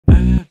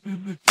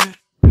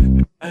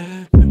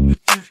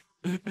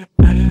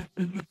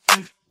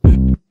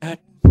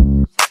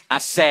I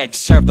said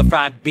serve the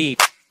fried beef,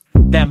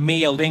 that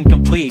meal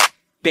incomplete.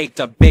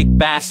 Baked a big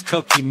bass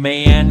cookie,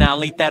 man,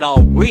 I'll eat that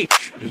all week.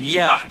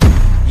 Yeah,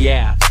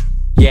 yeah,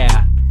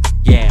 yeah,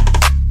 yeah,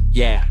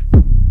 yeah.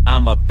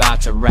 I'm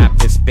about to wrap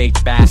this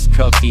big bass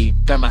cookie.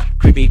 They're my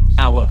creepy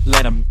hour,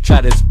 let them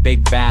try this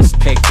big bass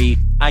cookie.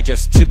 I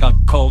just took a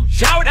cold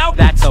shower, now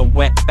that's a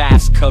wet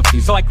bass cookie.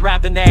 So I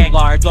grabbed an egg,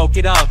 lard, woke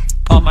it up.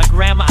 Called my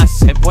grandma, I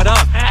said, what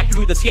up? I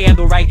threw the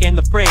scandal right in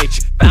the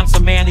fridge. Found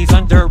some mayonnaise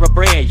under a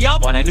bridge.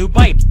 Yup, want a new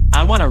bite,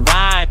 I wanna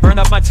ride. Burn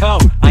up my toe,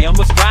 I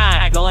almost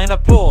cried. Go in the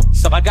pool,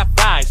 so I got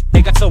fries.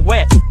 They got so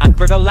wet, I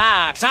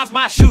fertilized. Sounds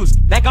my shoes,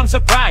 like I'm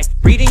surprised.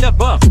 Reading a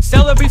book,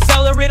 celery,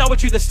 I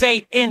want you to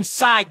stay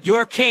inside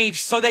your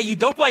cage so that you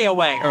don't play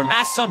away. Or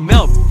add some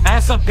milk,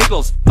 add some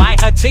pickles, buy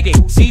a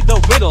ticket, see the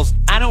whittles.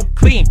 I don't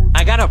clean,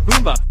 I got a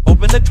Roomba.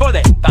 Open the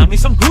toilet, found me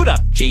some Gouda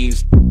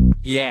cheese.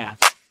 Yeah,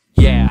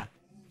 yeah,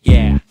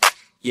 yeah,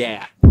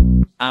 yeah.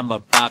 I'm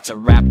about to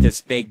wrap this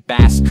big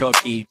bass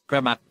cookie.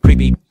 Grab my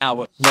creepy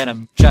hour, let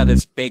him try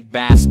this big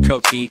bass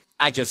cookie.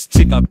 I just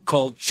took a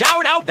cold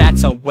shower, now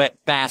that's a wet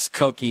bass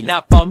cookie.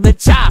 Now from the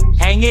top,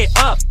 hang it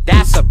up,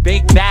 that's a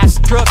big bass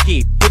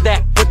cookie. Put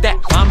that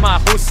on my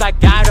house, I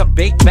got a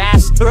big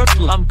bass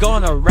cookie. I'm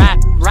gonna wrap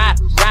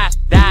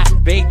that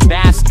big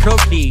bass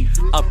cookie.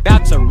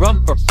 About to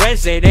run for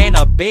president,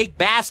 a big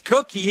bass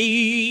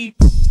cookie.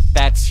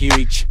 That's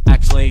huge,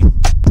 actually.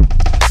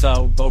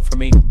 So vote for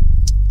me.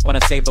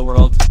 Wanna save the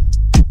world.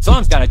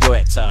 Someone's gotta do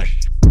it, so